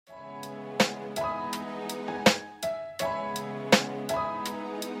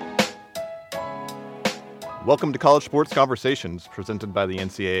Welcome to College Sports Conversations, presented by the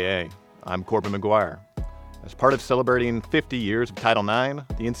NCAA. I'm Corbin McGuire. As part of celebrating 50 years of Title IX,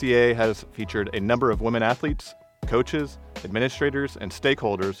 the NCAA has featured a number of women athletes, coaches, administrators, and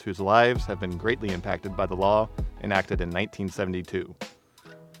stakeholders whose lives have been greatly impacted by the law enacted in 1972.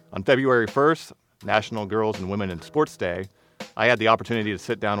 On February 1st, National Girls and Women in Sports Day, I had the opportunity to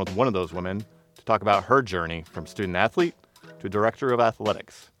sit down with one of those women to talk about her journey from student athlete to director of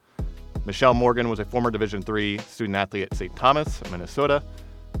athletics. Michelle Morgan was a former Division III student athlete at St. Thomas, Minnesota,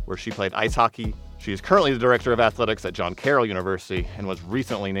 where she played ice hockey. She is currently the director of athletics at John Carroll University and was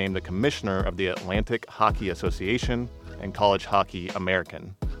recently named the commissioner of the Atlantic Hockey Association and College Hockey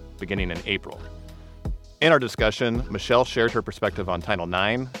American, beginning in April. In our discussion, Michelle shared her perspective on Title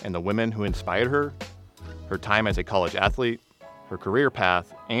IX and the women who inspired her, her time as a college athlete, her career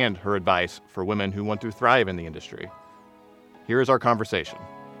path, and her advice for women who want to thrive in the industry. Here is our conversation.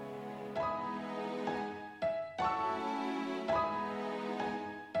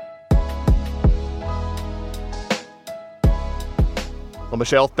 Well,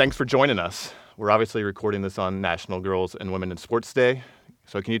 Michelle, thanks for joining us. We're obviously recording this on National Girls and Women in Sports Day.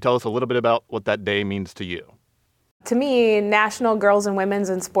 So can you tell us a little bit about what that day means to you? To me, National Girls and Women's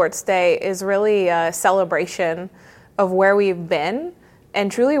in Sports Day is really a celebration of where we've been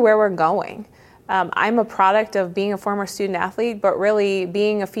and truly where we're going. I'm a product of being a former student athlete, but really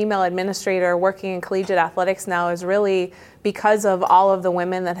being a female administrator working in collegiate athletics now is really because of all of the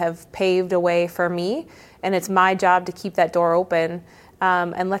women that have paved a way for me. And it's my job to keep that door open.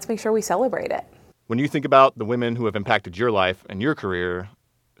 And let's make sure we celebrate it. When you think about the women who have impacted your life and your career,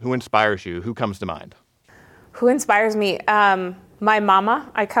 who inspires you? Who comes to mind? Who inspires me? My mama.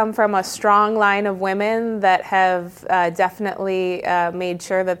 I come from a strong line of women that have definitely made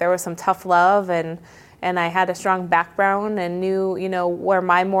sure that there was some tough love and I had a strong background and knew, where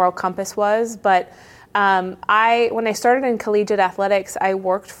my moral compass was. But when I started in collegiate athletics, I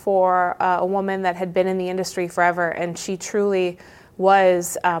worked for a woman that had been in the industry forever, and she truly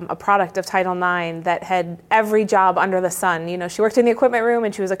was a product of Title IX that had every job under the sun. She worked in the equipment room,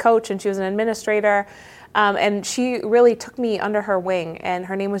 and she was a coach, and she was an administrator, and she really took me under her wing. And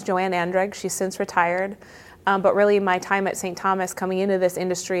her name was Joanne Andreg. She's since retired. But really, my time at St. Thomas, coming into this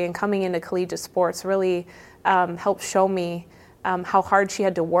industry and coming into collegiate sports, really helped show me how hard she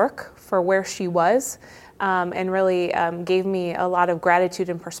had to work for where she was, and really gave me a lot of gratitude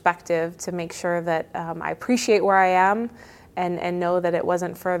and perspective to make sure that I appreciate where I am and know that it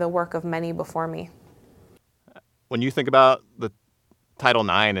wasn't for the work of many before me. When you think about the Title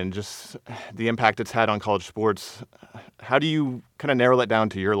IX and just the impact it's had on college sports, how do you kind of narrow that down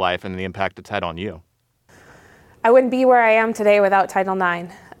to your life and the impact it's had on you? I wouldn't be where I am today without Title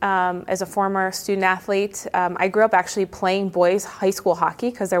IX. As a former student athlete, I grew up actually playing boys high school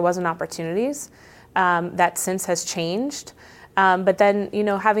hockey because there wasn't opportunities. That since has changed. But then,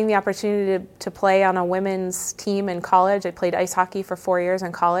 having the opportunity to play on a women's team in college, I played ice hockey for 4 years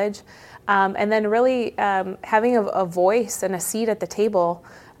in college, and then really having a voice and a seat at the table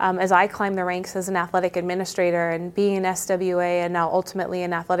as I climbed the ranks as an athletic administrator and being an SWA and now ultimately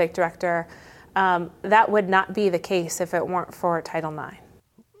an athletic director, that would not be the case if it weren't for Title IX.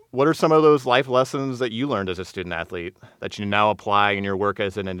 What are some of those life lessons that you learned as a student athlete that you now apply in your work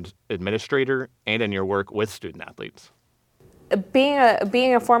as an administrator and in your work with student athletes?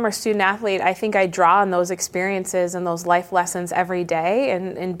 Being a former student athlete, I think I draw on those experiences and those life lessons every day,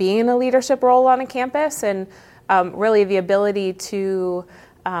 and being in a leadership role on a campus, and really the ability to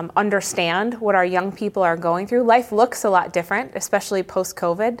understand what our young people are going through. Life looks a lot different, especially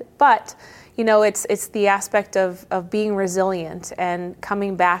post-COVID, but it's the aspect of being resilient and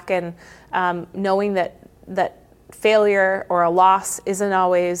coming back and knowing that failure or a loss isn't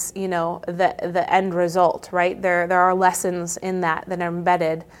always, the end result, right? There are lessons in that are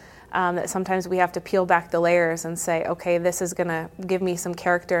embedded, that sometimes we have to peel back the layers and say, okay, this is going to give me some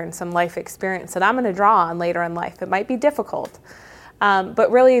character and some life experience that I'm going to draw on later in life. It might be difficult, but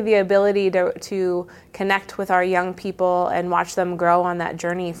really the ability to connect with our young people and watch them grow on that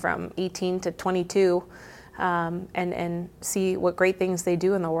journey from 18 to 22, and see what great things they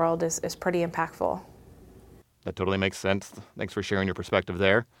do in the world is pretty impactful. That totally makes sense. Thanks for sharing your perspective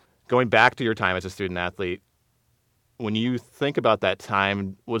there. Going back to your time as a student athlete, when you think about that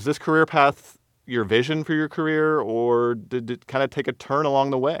time, was this career path your vision for your career, or did it kind of take a turn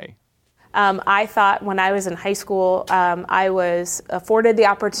along the way? I thought when I was in high school, I was afforded the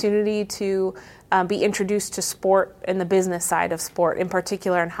opportunity to be introduced to sport and the business side of sport, in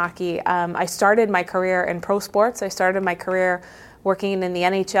particular in hockey. I started my career in pro sports. I started my career working in the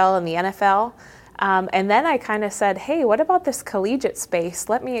NHL and the NFL. And then I kind of said, hey, what about this collegiate space?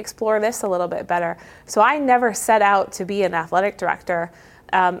 Let me explore this a little bit better. So I never set out to be an athletic director.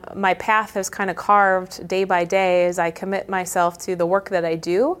 My path is kind of carved day by day as I commit myself to the work that I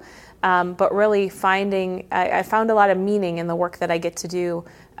do. But really I found a lot of meaning in the work that I get to do,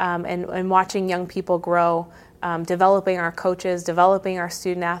 and watching young people grow, developing our coaches, developing our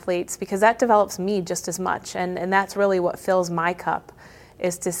student athletes, because that develops me just as much. And that's really what fills my cup,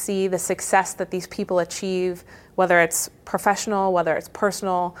 is to see the success that these people achieve, whether it's professional, whether it's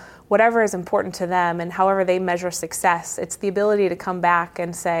personal, whatever is important to them and however they measure success. It's the ability to come back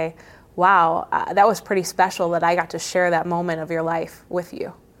and say, wow, that was pretty special that I got to share that moment of your life with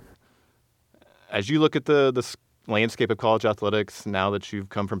you. As you look at the landscape of college athletics, now that you've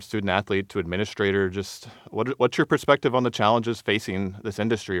come from student athlete to administrator, just what's your perspective on the challenges facing this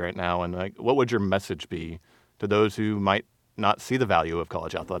industry right now? And what would your message be to those who might not see the value of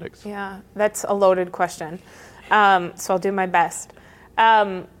college athletics? Yeah, that's a loaded question. So I'll do my best.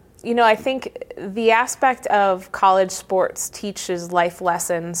 I think the aspect of college sports teaches life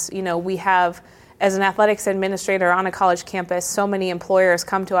lessons. We have, as an athletics administrator on a college campus, so many employers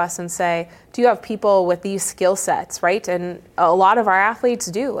come to us and say, do you have people with these skill sets, right? And a lot of our athletes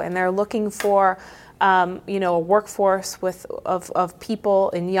do, and they're looking for a workforce of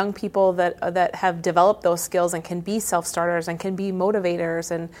people and young people that have developed those skills and can be self-starters and can be motivators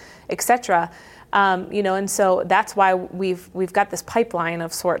and et cetera. And so that's why we've got this pipeline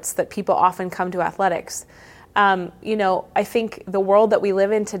of sorts that people often come to athletics. I think the world that we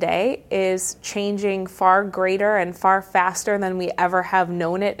live in today is changing far greater and far faster than we ever have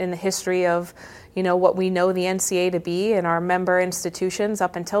known it in the history of what we know the NCAA to be and our member institutions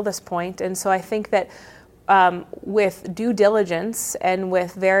up until this point. And so I think that with due diligence and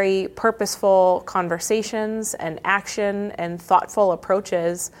with very purposeful conversations and action and thoughtful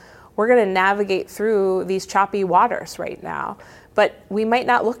approaches, we're going to navigate through these choppy waters right now. But we might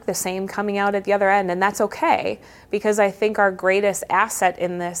not look the same coming out at the other end, and that's okay, because I think our greatest asset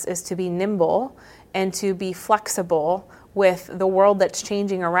in this is to be nimble and to be flexible with the world that's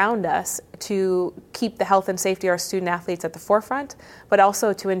changing around us, to keep the health and safety of our student athletes at the forefront, but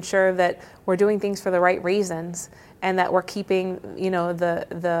also to ensure that we're doing things for the right reasons and that we're keeping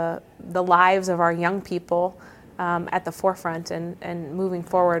the lives of our young people at the forefront and moving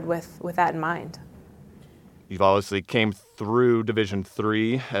forward with that in mind. You've obviously came through Division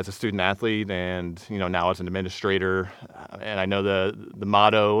III as a student athlete and now as an administrator, and I know the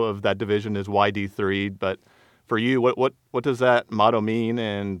motto of that division is YD3, but for you, what does that motto mean,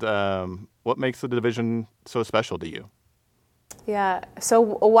 and what makes the division so special to you? Yeah,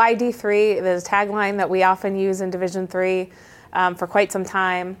 so YD3, the tagline that we often use in Division III for quite some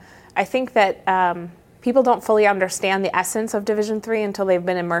time. I think that people don't fully understand the essence of Division III until they've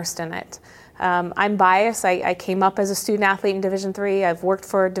been immersed in it. I'm biased. I came up as a student athlete in Division III. I've worked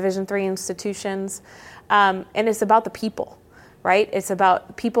for Division III institutions, and it's about the people. Right? It's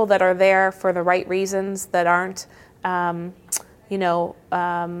about people that are there for the right reasons, that aren't, their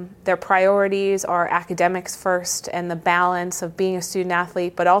priorities are academics first and the balance of being a student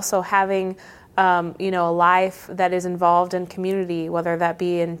athlete, but also having, a life that is involved in community, whether that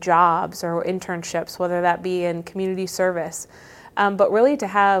be in jobs or internships, whether that be in community service. But really to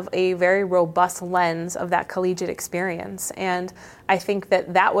have a very robust lens of that collegiate experience. And I think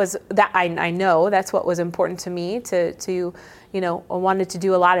I know that's what was important to me I wanted to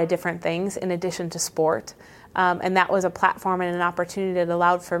do a lot of different things in addition to sport. And that was a platform and an opportunity that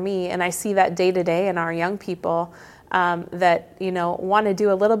allowed for me. And I see that day to day in our young people that, want to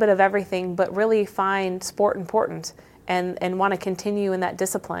do a little bit of everything, but really find sport important and want to continue in that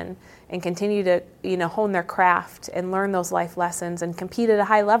discipline and continue to, hone their craft and learn those life lessons and compete at a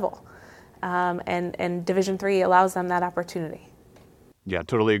high level. And Division III allows them that opportunity. Yeah,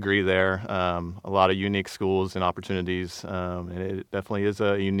 totally agree there. A lot of unique schools and opportunities, and it definitely is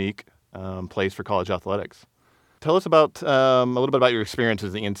a unique place for college athletics. Tell us about a little bit about your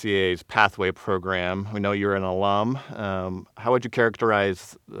experiences in the NCAA's Pathway program. We know you're an alum. How would you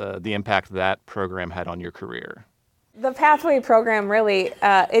characterize the impact that program had on your career? The Pathway program really,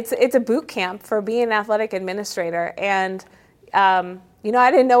 it's a boot camp for being an athletic administrator. And, I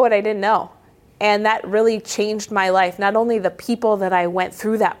didn't know what I didn't know. And that really changed my life. Not only the people that I went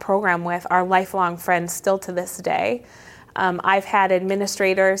through that program with are lifelong friends still to this day. I've had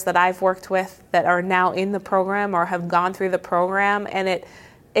administrators that I've worked with that are now in the program or have gone through the program. And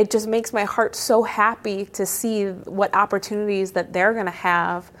it just makes my heart so happy to see what opportunities that they're going to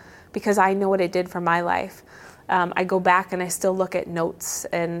have because I know what it did for my life. I go back and I still look at notes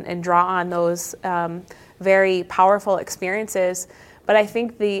and draw on those very powerful experiences. But I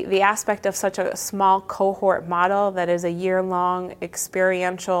think the aspect of such a small cohort model that is a year-long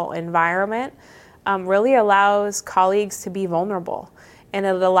experiential environment really allows colleagues to be vulnerable, and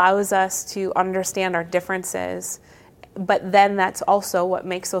it allows us to understand our differences. But then that's also what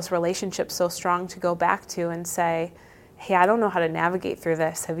makes those relationships so strong to go back to and say, hey, I don't know how to navigate through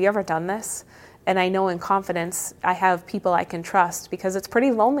this. Have you ever done this? And I know in confidence I have people I can trust, because it's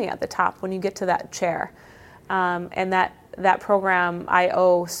pretty lonely at the top when you get to that chair. And that program I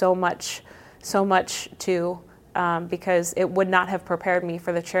owe so much to, because it would not have prepared me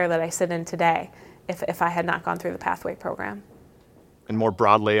for the chair that I sit in today if I had not gone through the Pathway program. And more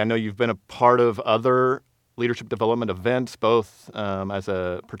broadly, I know you've been a part of other leadership development events, both as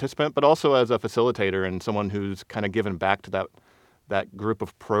a participant, but also as a facilitator and someone who's kind of given back to that group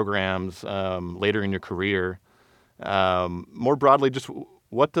of programs later in your career. More broadly, just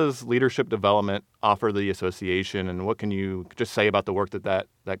what does leadership development offer the association, and what can you just say about the work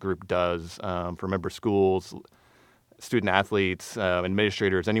that group does for member schools, student athletes,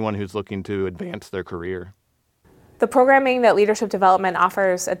 administrators, anyone who's looking to advance their career? The programming that leadership development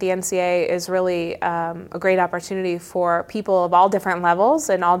offers at the NCAA is really a great opportunity for people of all different levels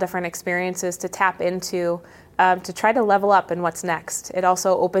and all different experiences to tap into to try to level up in what's next. It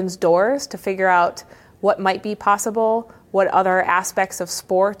also opens doors to figure out what might be possible, what other aspects of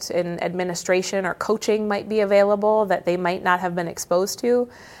sport and administration or coaching might be available that they might not have been exposed to.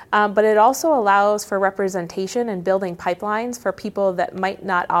 But it also allows for representation and building pipelines for people that might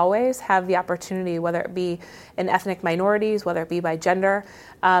not always have the opportunity, whether it be in ethnic minorities, whether it be by gender.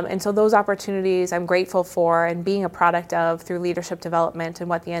 And so those opportunities I'm grateful for and being a product of through leadership development and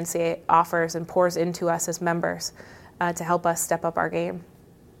what the NCAA offers and pours into us as members to help us step up our game.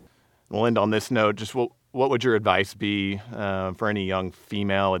 We'll end on this note. Just what would your advice be for any young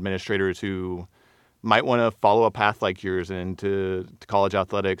female administrators who might want to follow a path like yours into college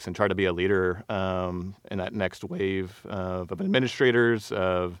athletics and try to be a leader in that next wave of administrators,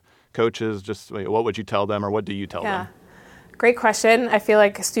 of coaches? Just what would you tell them, or what do you tell them? Great question. I feel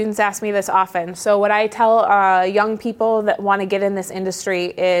like students ask me this often. So what I tell young people that want to get in this industry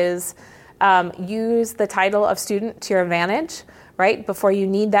is use the title of student to your advantage, right? Before you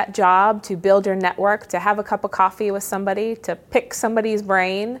need that job, to build your network, to have a cup of coffee with somebody, to pick somebody's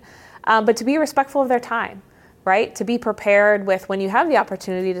brain. But to be respectful of their time, right? To be prepared with, when you have the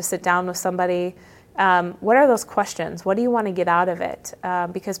opportunity to sit down with somebody, what are those questions? What do you want to get out of it?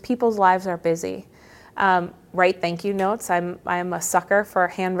 Because people's lives are busy. Write thank you notes. I'm a sucker for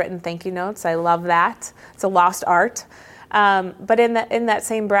handwritten thank you notes. I love that. It's a lost art. But in that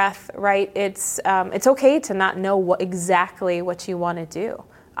same breath, right? It's okay to not know exactly what you want to do.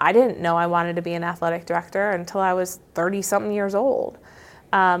 I didn't know I wanted to be an athletic director until I was 30-something years old.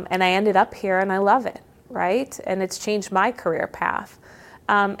 And I ended up here and I love it, right? And it's changed my career path.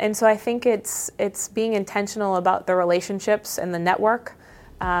 And so I think it's being intentional about the relationships and the network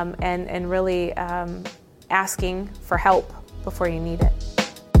and really asking for help before you need it.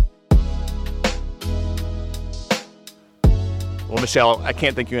 Well, Michelle, I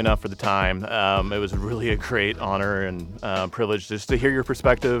can't thank you enough for the time. It was really a great honor and privilege just to hear your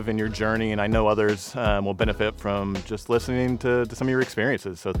perspective and your journey, and I know others will benefit from just listening to some of your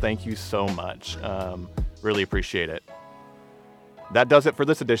experiences. So thank you so much. Really appreciate it. That does it for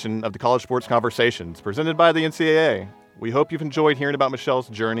this edition of the College Sports Conversations, presented by the NCAA. We hope you've enjoyed hearing about Michelle's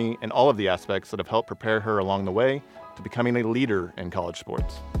journey and all of the aspects that have helped prepare her along the way to becoming a leader in college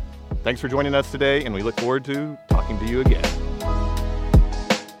sports. Thanks for joining us today, and we look forward to talking to you again.